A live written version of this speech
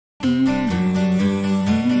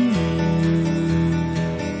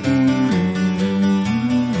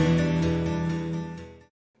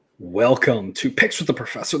Welcome to Picks with the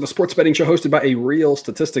Professor, the sports betting show hosted by a real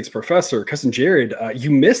statistics professor. Cousin Jared, you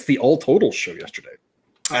missed the all totals show yesterday.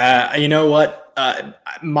 You know what? I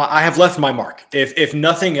have left my mark. If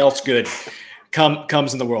nothing else good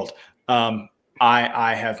comes in the world,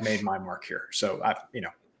 I have made my mark here. So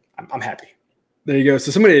I'm happy. There you go.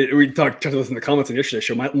 So we talked about this in the comments on yesterday's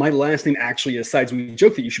show. My last name actually is Sides. We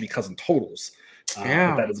joke that you should be Cousin Totals. But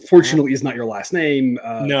that unfortunately is not your last name.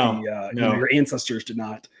 No. Your ancestors did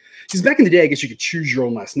not. Because back in the day, I guess you could choose your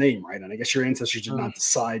own last name, right? And I guess your ancestors did not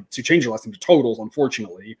decide to change your last name to Totals,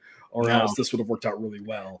 unfortunately, or else this would have worked out really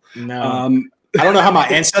well. No. I don't know how my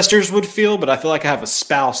ancestors would feel, but I feel like I have a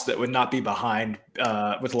spouse that would not be behind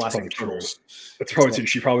with the last name Totals. That's probably true.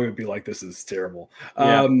 She probably would be like, "This is terrible."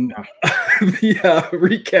 The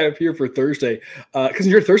recap here for Thursday, because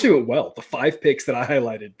your Thursday went well. The 5 picks that I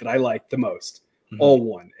highlighted that I liked the most, all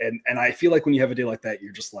won, and I feel like when you have a day like that,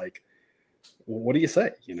 you're just like, well, what do you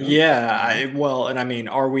say?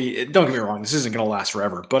 Are we? Don't get me wrong. This isn't going to last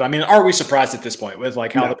forever, but I mean, are we surprised at this point with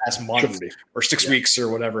like how the past month or 6 weeks or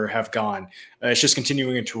whatever have gone? It's just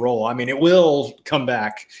continuing to roll. I mean, it will come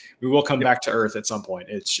back. We will come back to earth at some point.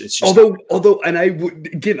 It's just although, and I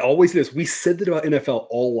would again always say this. We said that about NFL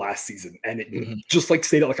all last season, and it just like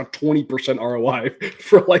stayed at like a 20% ROI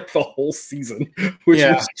for like the whole season, which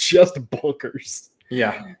was just bonkers.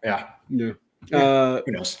 Yeah. Who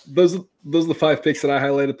knows? Those are the 5 picks that I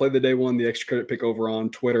highlighted. Play the day one, the extra credit pick over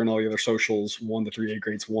on Twitter and all the other socials. Won the 3A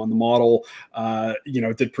grades. Won the model.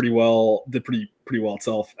 Did pretty well. Did pretty well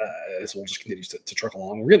itself. As well, just continues to truck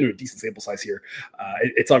along. We're getting to a decent sample size here.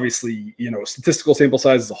 It's obviously statistical sample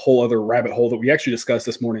size is a whole other rabbit hole that we actually discussed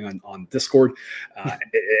this morning on Discord. And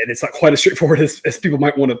it's not quite as straightforward as people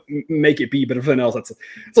might want to make it be. But if anything else,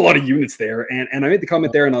 it's a lot of units there. And I made the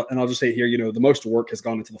comment there, and I'll just say here, the most work has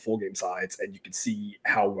gone into the full game sides, and you can see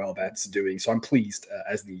how well that's doing. So I'm pleased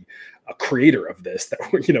as the creator of this that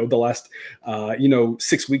the last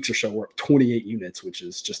 6 weeks or so we're up 28 units, which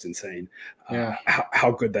is just insane.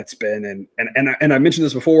 How good that's been. And I mentioned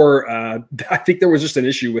this before. I think there was just an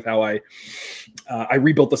issue with how I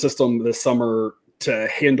rebuilt the system this summer to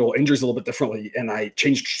handle injuries a little bit differently, and I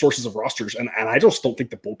changed sources of rosters, and I just don't think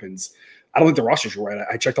the bullpens. I don't think the rosters were right.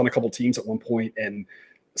 I checked on a couple teams at one point, and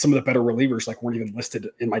some of the better relievers weren't even listed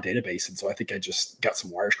in my database, and so I think I just got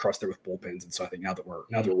some wires crossed there with bullpens. And so I think now that we're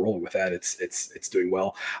rolling with that, it's doing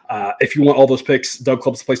well. If you want all those picks, Dub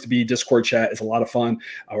Club's the place to be. Discord chat is a lot of fun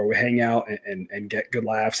where we hang out and get good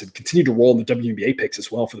laughs and continue to roll in the WNBA picks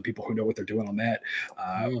as well for the people who know what they're doing on that.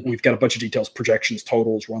 We've got a bunch of details, projections,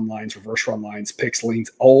 totals, run lines, reverse run lines, picks, leans,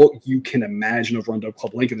 all you can imagine over on Dub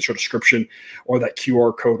Club. Link in the show description, or that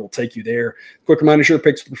QR code will take you there. Quick reminder: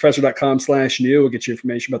 picks.professor.com/new will get you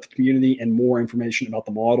information about the community and more information about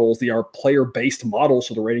the models. They are player-based models,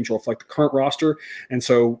 so the ratings will reflect the current roster. And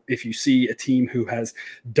so if you see a team who has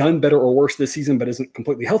done better or worse this season but isn't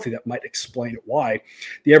completely healthy, that might explain why.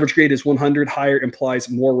 The average grade is 100. Higher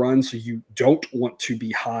implies more runs, so you don't want to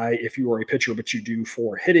be high if you are a pitcher, but you do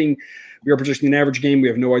for hitting. We are projecting an average game. We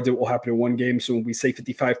have no idea what will happen in one game. So when we say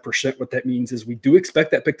 55%, what that means is we do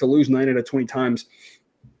expect that pick to lose 9 out of 20 times.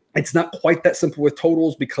 It's not quite that simple with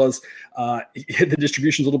totals because the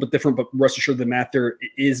distribution is a little bit different, but rest assured the math there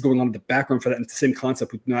is going on in the background for that. And it's the same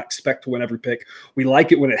concept. We do not expect to win every pick. We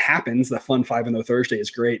like it when it happens. The fun 5-0 Thursday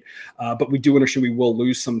is great, but we do understand we will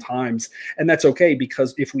lose sometimes. And that's okay,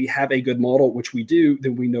 because if we have a good model, which we do,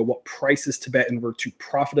 then we know what prices to bet in order to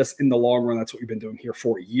profit us in the long run. That's what we've been doing here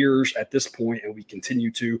for years at this point, and we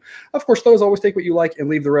continue to. Of course, those always take what you like and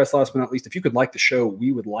leave the rest. Last but not least, if you could like the show,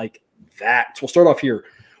 we would like that. So we'll start off here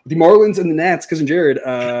with the Marlins and the Nats. Cousin Jared,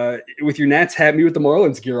 with your Nats hat, me with the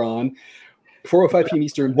Marlins gear on. 4:05 p.m.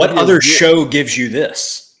 Eastern. What other show gives you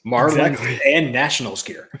this? Marlins and Nationals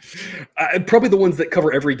gear. Probably the ones that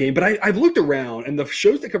cover every game. But I've looked around, and the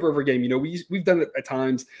shows that cover every game, we've done it at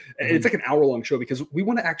times. It's like an hour-long show because we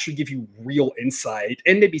want to actually give you real insight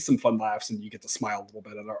and maybe some fun laughs, and you get to smile a little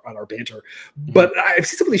bit on our banter. But I've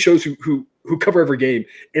seen some of these shows who cover every game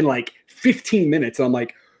in like 15 minutes, and I'm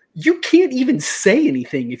like, you can't even say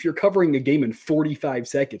anything if you're covering a game in 45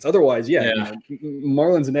 seconds. Otherwise,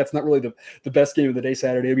 Marlins and Nats, not really the best game of the day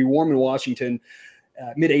Saturday. It'll be warm in Washington,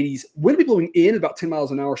 mid-80s. Wind will be blowing in about 10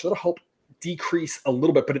 miles an hour, so that'll help decrease a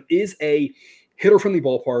little bit. But it is a hitter-friendly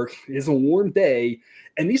ballpark. It is a warm day.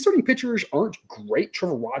 And these starting pitchers aren't great.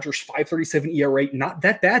 Trevor Rogers, 5.37 ERA, not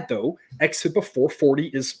that bad though. xFIP of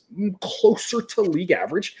 4.40 is closer to league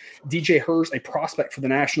average. DJ Hers, a prospect for the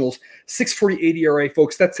Nationals, 6.48 ERA,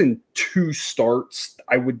 folks. That's in 2 starts.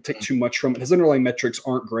 I would take too much from it. His underlying metrics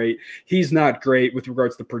aren't great. He's not great with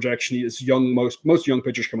regards to the projection. He is young. Most young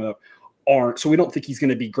pitchers coming up aren't. So we don't think he's going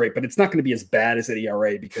to be great, but it's not going to be as bad as that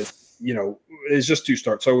ERA because, it's just 2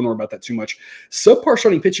 starts. So I wouldn't worry about that too much. Subpar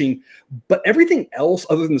starting pitching, but everything else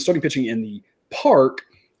other than the starting pitching in the park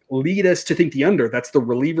lead us to think the under. That's the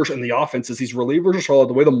relievers and the offenses. These relievers are solid.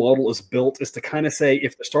 The way the model is built is to kind of say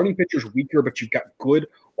if the starting pitcher is weaker, but you've got good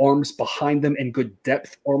arms behind them and good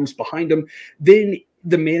depth arms behind them, then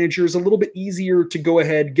the manager is a little bit easier to go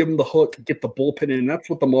ahead, give them the hook, get the bullpen in. And that's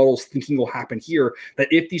what the model's thinking will happen here, that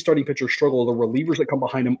if these starting pitchers struggle, the relievers that come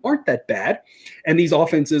behind them aren't that bad. And these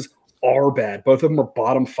offenses are bad. Both of them are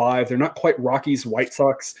bottom 5. They're not quite Rockies, White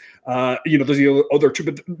Sox. There's the other 2,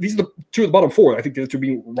 but these are the 2 of the bottom 4. I think the other 2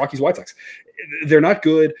 being Rockies, White Sox. They're not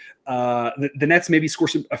good. The Nets maybe score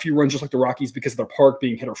a few runs just like the Rockies because of their park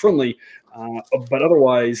being hitter friendly. But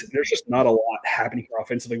otherwise, there's just not a lot happening here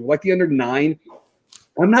offensively. We like the under 9.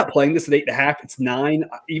 I'm not playing this at 8.5. It's 9.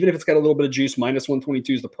 Even if it's got a little bit of juice, minus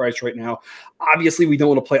 122 is the price right now. Obviously, we don't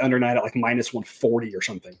want to play under 9 at like minus 140 or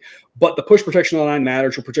something. But the push protection on 9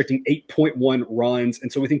 matters. We're projecting 8.1 runs.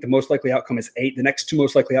 And so we think the most likely outcome is 8. The next 2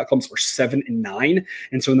 most likely outcomes are 7 and 9.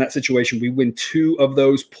 And so in that situation, we win 2 of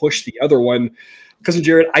those, push the other one. Cousin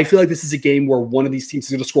Jared, I feel like this is a game where one of these teams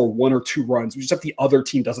is going to score 1 or 2 runs. We just hope the other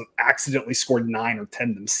team doesn't accidentally score 9 or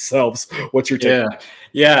 10 themselves. What's your take?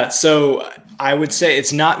 Yeah. So I would say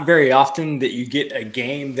it's not very often that you get a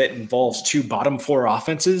game that involves 2 bottom 4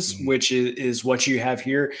 offenses, which is what you have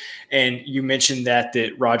here. And you mentioned that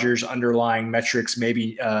Rodgers' underlying metrics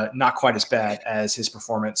maybe not quite as bad as his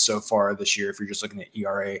performance so far this year if you're just looking at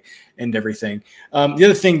ERA and everything. The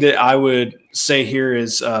other thing that I would say here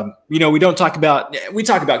is, we talk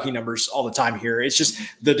about key numbers all the time here. It's just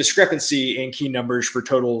the discrepancy in key numbers for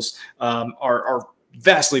totals are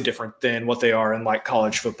vastly different than what they are in like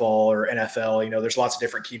college football or NFL. There's lots of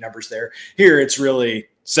different key numbers there. Here, it's really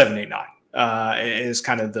 7, 8, 9 is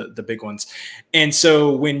kind of the big ones. And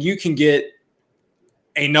so when you can get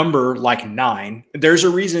a number like 9, there's a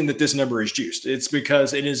reason that this number is juiced. It's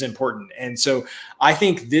because it is important. And so I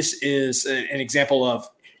think this is an example of,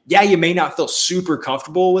 you may not feel super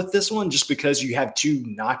comfortable with this one just because you have 2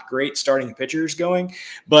 not great starting pitchers going,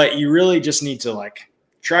 but you really just need to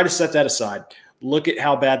try to set that aside. Look at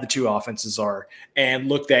how bad the 2 offenses are and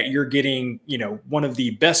look that you're getting, one of the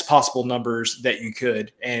best possible numbers that you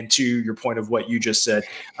could. And to your point of what you just said,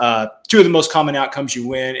 2 of the most common outcomes you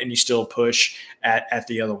win and you still push at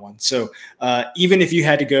the other one. So even if you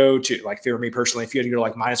had to go to, like for me personally, if you had to go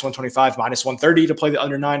to minus 125, minus 130 to play the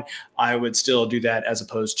under 9, I would still do that as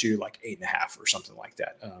opposed to 8.5 or something like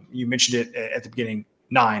that. You mentioned it at the beginning,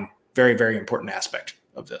 9, very, very important aspect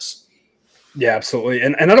of this. Yeah, absolutely.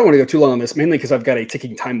 And I don't want to go too long on this, mainly because I've got a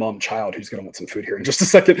ticking time bomb child who's going to want some food here in just a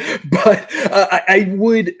second. But I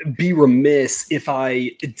would be remiss if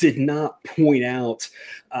I did not point out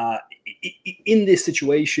in this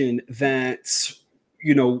situation that,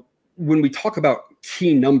 when we talk about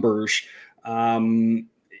key numbers, there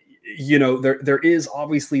is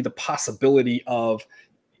obviously the possibility of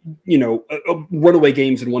runaway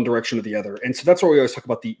games in one direction or the other. And so that's why we always talk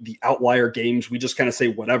about the outlier games. We just kind of say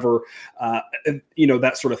whatever,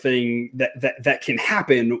 that sort of thing that can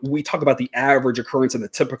happen. We talk about the average occurrence and the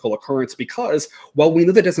typical occurrence, because while we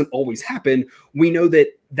know that doesn't always happen, we know that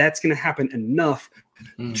that's going to happen enough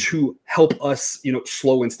to help us,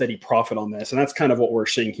 slow and steady profit on this. And that's kind of what we're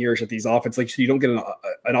seeing here, is that these offenses, so you don't get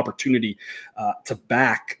an opportunity to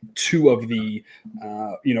back 2 of the,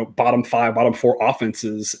 bottom 5, bottom 4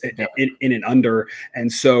 offenses in and under.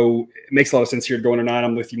 And so it makes a lot of sense here to go under 9.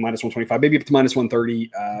 I'm with you, minus 125, maybe up to minus 130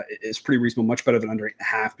 is pretty reasonable, much better than under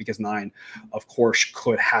 8.5, because 9, of course,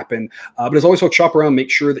 could happen. But as always, folks, shop around, make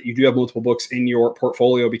sure that you do have multiple books in your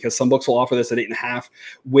portfolio, because some books will offer this at 8.5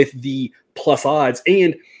 with the plus odds.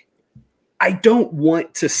 And I don't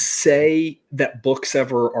want to say that books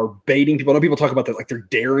ever are baiting people. I know people talk about that, like they're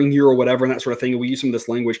daring you or whatever and that sort of thing. And we use some of this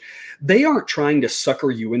language. They aren't trying to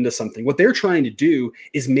sucker you into something. What they're trying to do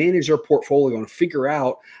is manage their portfolio and figure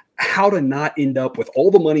out how to not end up with all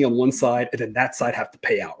the money on one side and then that side have to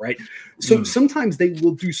pay out, right? So sometimes they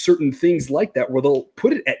will do certain things like that, where they'll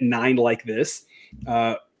put it at 9 like this.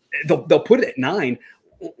 They'll put it at 9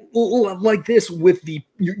 like this with the,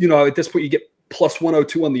 at this point you get plus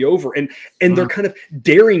 102 on the over, and they're kind of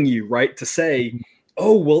daring you, right, to say,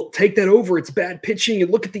 oh, well, take that over, it's bad pitching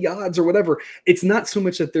and look at the odds or whatever. It's not so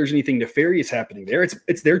much that there's anything nefarious happening there.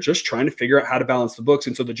 It's they're just trying to figure out how to balance the books.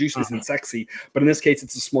 And so the juice isn't sexy, but in this case,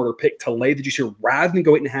 it's a smarter pick to lay the juice here rather than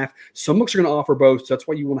go 8.5. Some books are going to offer both. So that's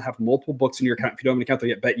why you want to have multiple books in your account. If you don't have an account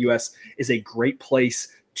yet, BetUS is a great place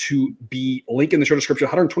to be. Link in the show description.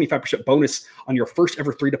 125% bonus on your first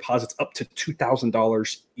ever 3 deposits up to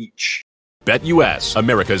 $2,000 each. BetUS,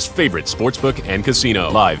 America's favorite sportsbook and casino.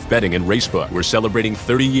 Live betting and racebook. We're celebrating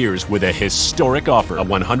 30 years with a historic offer. A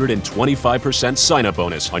 125% sign-up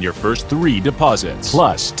bonus on your first 3 deposits.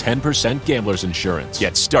 Plus 10% gambler's insurance.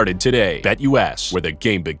 Get started today. BetUS, where the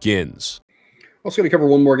game begins. Also going to cover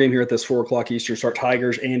one more game here at this 4 o'clock Eastern start.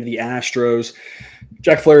 Tigers and the Astros.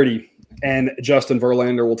 Jack Flaherty and Justin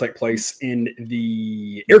Verlander will take place in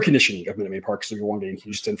the air conditioning of Minute Maid Park. So you're one game in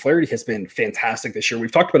Houston. Flaherty has been fantastic this year.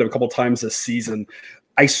 We've talked about him a couple of times this season.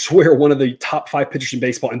 I swear one of the top 5 pitchers in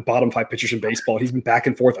baseball and bottom 5 pitchers in baseball. He's been back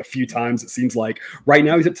and forth a few times, it seems like. Right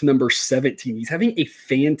now he's up to number 17. He's having a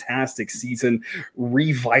fantastic season,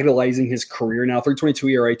 revitalizing his career now.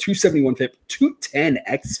 3.22 ERA, 2.71 FIP, 2.10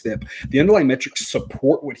 xFIP. The underlying metrics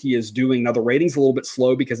support what he is doing. Now the rating's a little bit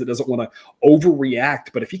slow because it doesn't want to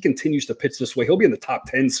overreact, but if he continues to pitch this way, he'll be in the top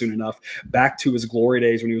 10 soon enough. Back to his glory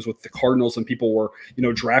days when he was with the Cardinals and people were,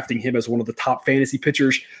 drafting him as one of the top fantasy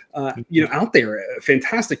pitchers, out there.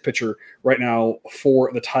 Fantastic pitcher right now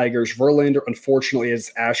for the Tigers. Verlander, unfortunately,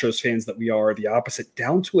 as Astros fans that we are, the opposite,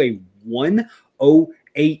 down to a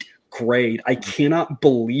 108 grade. I cannot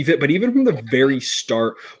believe it. But even from the very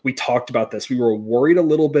start, we talked about this. We were worried a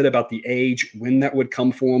little bit about the age, when that would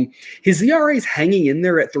come for him. His ERA is hanging in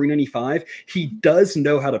there at 3.95. He does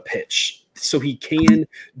know how to pitch. So he can,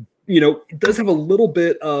 does have a little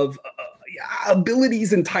bit of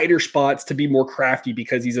abilities in tighter spots to be more crafty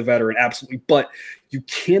because he's a veteran, absolutely. But you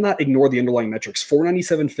cannot ignore the underlying metrics.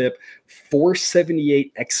 4.97 FIP,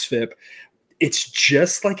 4.78 xFIP. It's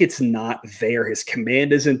just like it's not there. His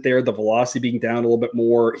command isn't there. The velocity being down a little bit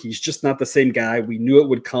more. He's just not the same guy. We knew it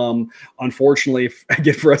would come. Unfortunately,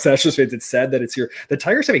 again, for us Astros fans, it's sad that it's here. The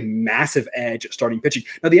Tigers have a massive edge at starting pitching.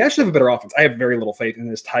 Now, the Astros have a better offense. I have very little faith in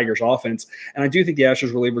this Tigers offense, and I do think the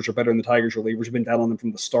Astros relievers are better than the Tigers relievers. I've been down on them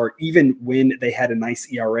from the start. Even when they had a nice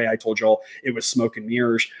ERA, I told y'all it was smoke and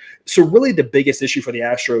mirrors. So really the biggest issue for the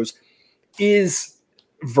Astros is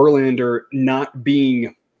Verlander not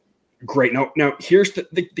being great. Now here's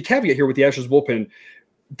the caveat here with the Astros bullpen.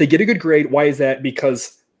 They get a good grade. Why is that?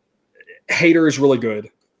 Because Hader is really good,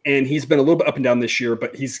 and he's been a little bit up and down this year,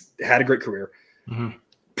 but he's had a great career. Mm-hmm.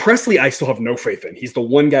 Presley, I still have no faith in. He's the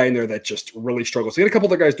one guy in there that just really struggles. They got a couple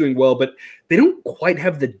other guys doing well, but they don't quite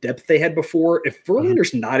have the depth they had before. If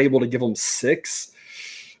Verlander's not able to give them 6,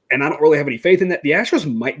 and I don't really have any faith in that, the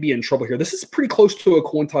Astros might be in trouble here. This is pretty close to a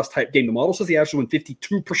coin toss type game. The model says the Astros win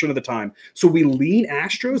 52% of the time. So we lean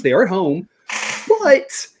Astros. They are at home.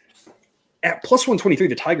 But at plus 123,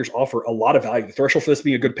 the Tigers offer a lot of value. The threshold for this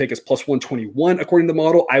being a good pick is plus 121. According to the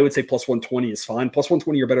model, I would say plus 120 is fine. Plus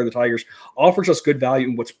 120 or better, the Tigers offers us good value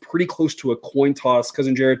in what's pretty close to a coin toss.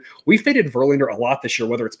 Cousin Jared, we've faded Verlander a lot this year,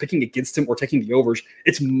 whether it's picking against him or taking the overs.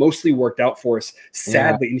 It's mostly worked out for us,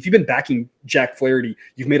 sadly. Yeah. And if you've been backing Jack Flaherty,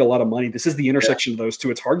 you've made a lot of money. This is the intersection of those two.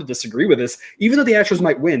 It's hard to disagree with this. Even though the Astros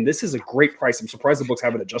might win, this is a great price. I'm surprised the books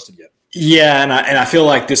haven't adjusted yet. Yeah, and I feel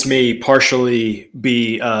like this may partially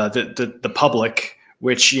be the public,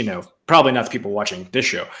 which, probably not the people watching this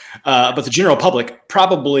show, but the general public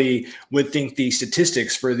probably would think the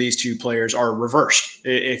statistics for these two players are reversed.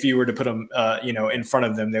 If you were to put them, in front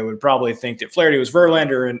of them, they would probably think that Flaherty was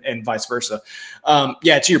Verlander and vice versa.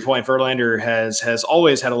 To your point, Verlander has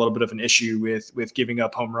always had a little bit of an issue with giving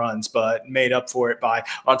up home runs, but made up for it by a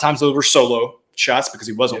lot of times those were solo shots because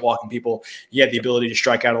he wasn't walking people. He had the ability to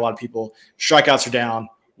strike out a lot of people. Strikeouts are down,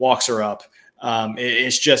 walks are up.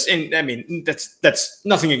 It's just, and I mean, that's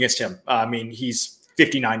nothing against him. I mean, he's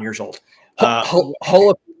 59 years old.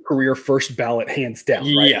 Hall of career first ballot, hands down.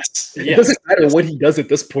 Right? Yes. It doesn't matter what he does at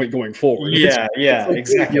this point going forward. Yeah,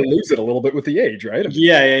 exactly. You lose it a little bit with the age, right?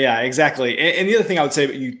 Yeah, exactly. And the other thing I would say,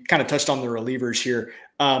 but you kind of touched on the relievers here.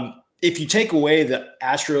 If you take away the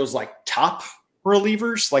Astros top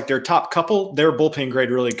relievers, like their top couple, their bullpen grade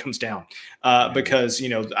really comes down because,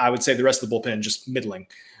 I would say the rest of the bullpen just middling.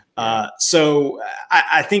 So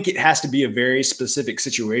I think it has to be a very specific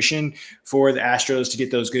situation for the Astros to get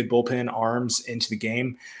those good bullpen arms into the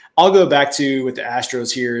game. I'll go back to with the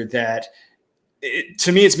Astros here that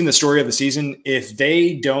to me, it's been the story of the season. If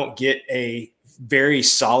they don't get a very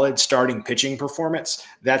solid starting pitching performance,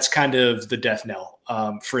 that's kind of the death knell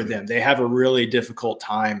for them. They have a really difficult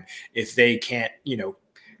time if they can't,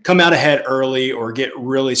 come out ahead early or get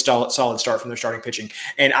really solid start from their starting pitching.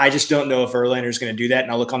 And I just don't know if Verlander is going to do that.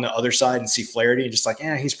 And I'll look on the other side and see Flaherty and just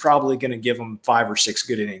he's probably going to give them 5 or 6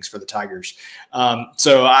 good innings for the Tigers.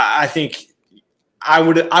 So I think I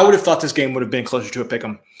would have thought this game would have been closer to a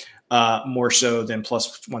pick'em more so than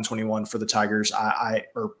plus 121 for the Tigers.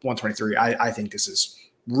 Or 123. I think this is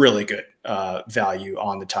really good value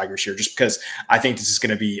on the Tigers here, just because I think this is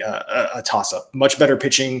going to be a toss-up. Much better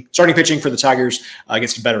starting pitching for the Tigers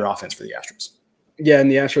against a better offense for the Astros. Yeah,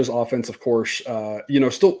 and the Astros offense, of course,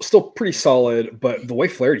 still pretty solid, but the way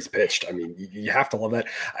Flaherty's pitched, I mean, you have to love that.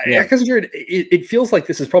 Yeah. Because it feels like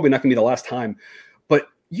this is probably not going to be the last time, but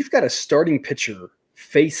you've got a starting pitcher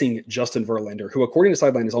facing Justin Verlander, who, according to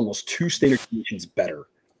Sideline, is almost 2 standard deviations better.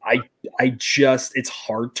 It's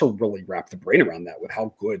hard to really wrap the brain around that with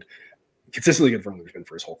how consistently good Verlander's been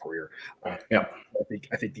for his whole career. Yeah,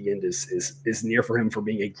 I think the end is near for him for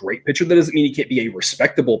being a great pitcher. That doesn't mean he can't be a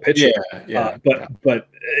respectable pitcher. But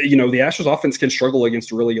the Astros offense can struggle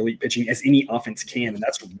against really elite pitching, as any offense can, and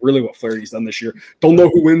that's really what Flaherty's done this year. Don't know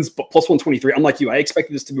who wins, but plus 123. I'm like you. I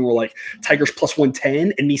expected this to be more like Tigers plus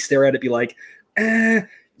 110, and me stare at it, be like,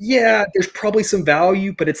 yeah, there's probably some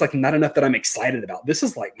value, but it's like not enough that I'm excited about. This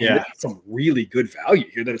is like, man, some really good value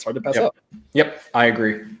here that it's hard to pass up. Yep, I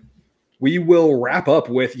agree. We will wrap up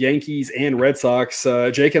with Yankees and Red Sox.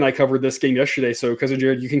 Jake and I covered this game yesterday, so Cousin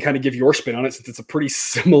Jared, you can kind of give your spin on it since it's a pretty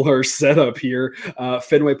similar setup here.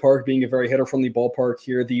 Fenway Park being a very hitter-friendly ballpark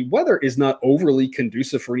here. The weather is not overly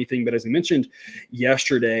conducive for anything, but as we mentioned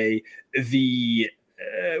yesterday, the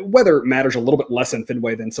weather matters a little bit less in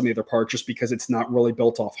Fenway than some of the other parks, just because it's not really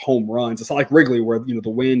built off home runs. It's not like Wrigley, where the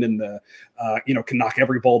wind and the can knock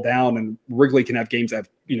every ball down, and Wrigley can have games that have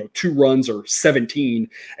 2 runs or 17,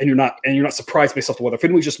 and you're not surprised based off the weather.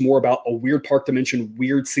 Fenway's just more about a weird park dimension,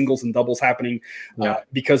 weird singles and doubles happening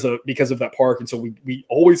because of that park, and so we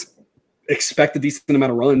always expect a decent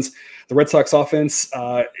amount of runs. The Red Sox offense,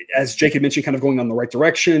 as Jake had mentioned, kind of going on the right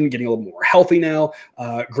direction, getting a little more healthy now.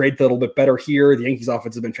 Grade a little bit better here. The Yankees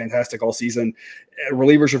offense has been fantastic all season.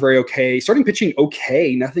 Relievers are very okay. Starting pitching,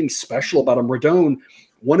 okay. Nothing special about them. Rodon,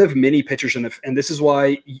 one of many pitchers, and this is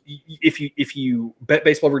why if you bet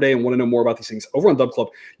baseball every day and want to know more about these things, over on Dub Club,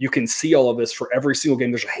 you can see all of this for every single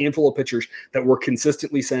game. There's a handful of pitchers that we're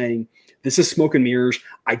consistently saying, this is smoke and mirrors.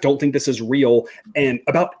 I don't think this is real. And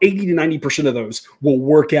about 80 to 90% of those will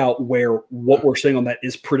work out where what we're saying on that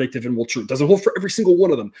is predictive and will true. It doesn't hold for every single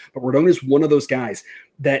one of them, but Rodon is one of those guys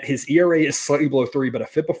that his ERA is slightly below 3, but a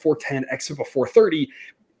FIP of 410, xFIP of 430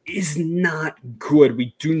 is not good.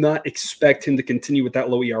 We do not expect him to continue with that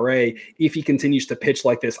low ERA if he continues to pitch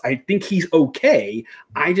like this. I think he's okay.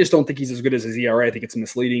 I just don't think he's as good as his ERA. I think it's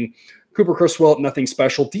misleading. Cooper Criswell, nothing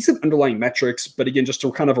special. Decent underlying metrics, but again, just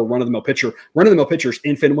a kind of a run-of-the-mill pitcher. Run-of-the-mill pitchers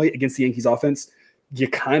in Fenway against the Yankees offense, you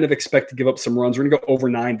kind of expect to give up some runs. We're going to go over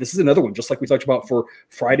 9. This is another one, just like we talked about for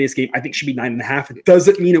Friday's game. I think should be 9.5. It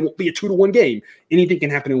doesn't mean it won't be a 2-1 game. Anything can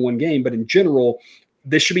happen in one game, but in general,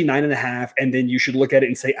 this should be 9.5, and then you should look at it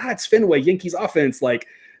and say, it's Fenway, Yankees offense. Like,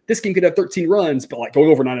 this game could have 13 runs, but like going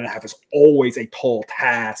over 9.5 is always a tall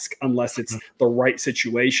task unless it's the right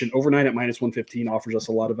situation. Over 9 at minus 115 offers us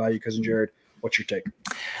a lot of value. Cousin Jared, what's your take?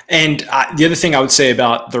 And the other thing I would say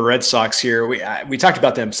about the Red Sox here, we talked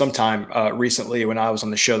about them sometime recently when I was on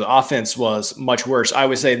the show. The offense was much worse. I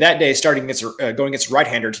would say that day starting against going against a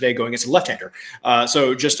right-hander, today going against a left-hander.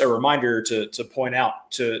 So just a reminder to point out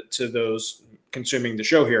to those consuming the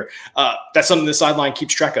show here. That's something the sideline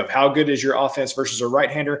keeps track of. How good is your offense versus a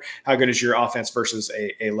right-hander? How good is your offense versus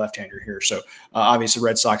a left-hander here? So obviously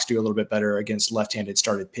Red Sox do a little bit better against left-handed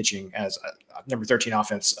started pitching as number 13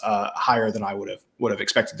 offense, higher than I would have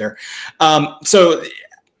expected there. So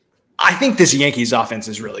I think this Yankees offense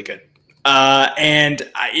is really good. And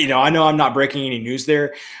I know I'm not breaking any news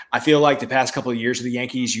there. I feel like the past couple of years of the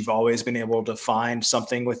Yankees, you've always been able to find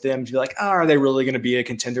something with them to be like, are they really going to be a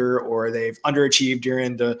contender, or they've underachieved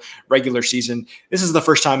during the regular season? This is the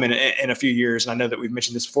first time in a few years, and I know that we've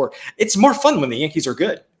mentioned this before. It's more fun when the Yankees are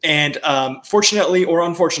good. And fortunately or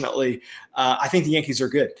unfortunately, I think the Yankees are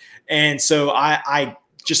good. And so I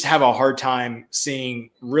just have a hard time seeing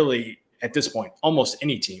really, at this point, almost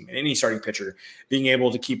any team and any starting pitcher being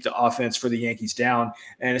able to keep the offense for the Yankees down.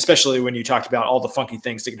 And especially when you talked about all the funky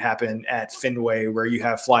things that can happen at Fenway, where you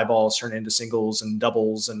have fly balls turn into singles and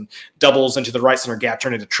doubles into the right center gap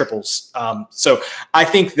turn into triples. So I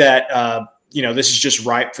think that, this is just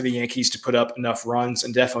ripe for the Yankees to put up enough runs,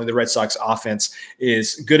 and definitely the Red Sox offense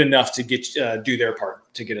is good enough to get do their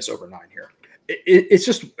part to get us over 9 here.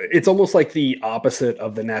 It's almost like the opposite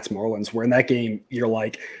of the Nats Marlins, where in that game you're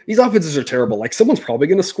like, these offenses are terrible. Like, someone's probably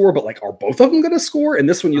going to score, but like, are both of them going to score? And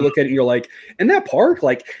this one, you look at it and you're like, in that park,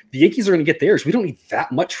 like, the Yankees are going to get theirs. We don't need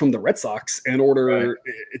that much from the Red Sox in order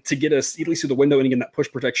to get us at least through the window, and again, that push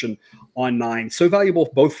protection on 9. So valuable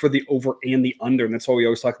both for the over and the under. And that's why we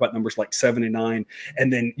always talk about numbers like 7 and 9.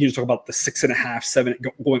 And then you just talk about the 6.5, 7,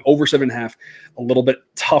 going over 7.5, a little bit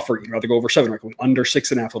tougher. You'd rather go over 7, right? Going under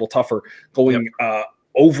 6.5, a little tougher. Going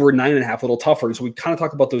over 9.5 a little tougher. So we kind of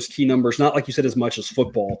talk about those key numbers, not like you said as much as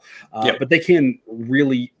football, but they can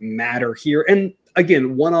really matter here. And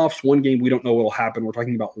again, one-offs, one game, we don't know what will happen. We're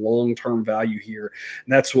talking about long-term value here.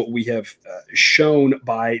 And that's what we have shown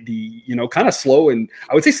by the, kind of slow and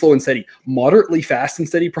I would say slow and steady, moderately fast and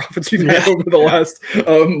steady profits we've had over the last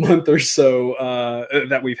month or so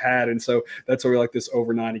that we've had. And so that's why we like this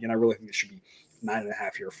over 9. Again, I really think it should be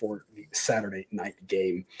 9.5 here for the Saturday night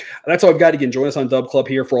game. That's all I've got. Again, join us on Dub Club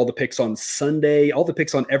here for all the picks on Sunday, all the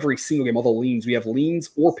picks on every single game, all the leans. We have leans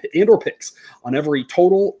or picks on every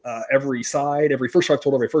total, every side, every first five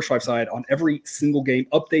total, every first five side on every single game.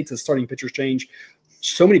 Updates as starting pitchers change.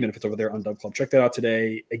 So many benefits over there on Dub Club. Check that out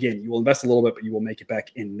today. Again, you will invest a little bit, but you will make it back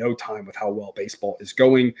in no time with how well baseball is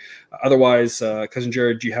going. Otherwise, Cousin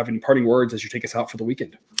Jared, do you have any parting words as you take us out for the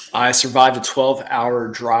weekend? I survived a 12-hour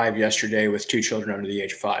drive yesterday with 2 children under the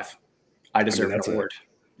age of 5. I deserve an award.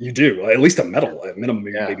 You do. At least a medal, at minimum,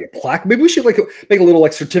 maybe a plaque. Maybe we should make a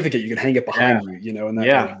little certificate. You can hang it behind you, and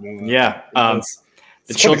that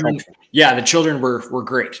the children. Yeah, the children were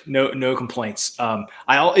great. No complaints.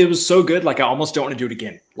 It was so good. Like I almost don't want to do it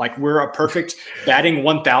again. Like we're a perfect batting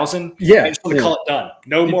 1,000. Yeah, I just want to call it done.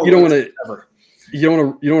 No more. You don't want to ever. You don't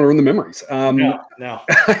want to ruin the memories. No.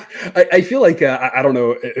 I feel like I don't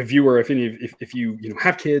know if you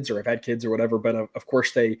have kids or have had kids or whatever, but of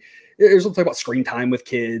course there's something about screen time with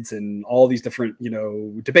kids and all these different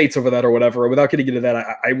debates over that or whatever. Without getting into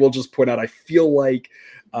that, I will just point out I feel like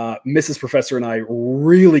Mrs. Professor and I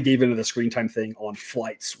really gave into the screen time thing on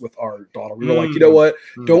flights with our daughter. We were like, you know what?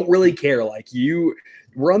 Don't really care. Like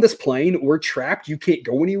we're on this plane. We're trapped. You can't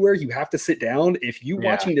go anywhere. You have to sit down. If you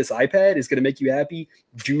watching this iPad is going to make you happy,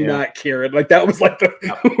 do not care. And that was like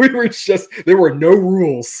there were no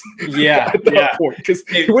rules. Yeah. At that point. Because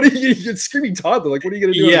what are you're screaming toddler? Like, what are you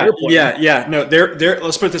going to do on the airplane? Yeah. No,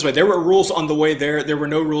 let's put it this way. There were rules on the way there. There were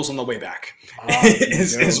no rules on the way back.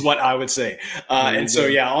 Is what I would say. And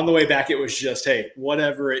so, on the way back, it was just, hey,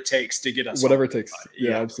 whatever it takes to get us. Whatever it takes.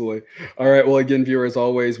 Yeah, absolutely. All right. Well, again, viewer, as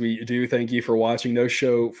always, we do thank you for watching. No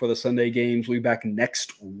show for the Sunday games. We'll be back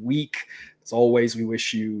next week. As always, we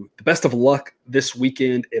wish you the best of luck this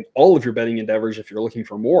weekend in all of your betting endeavors. If you're looking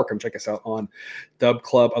for more, come check us out on Dub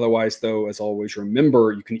Club. Otherwise, though, as always,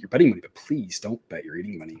 remember you can eat your betting money, but please don't bet your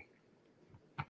eating money.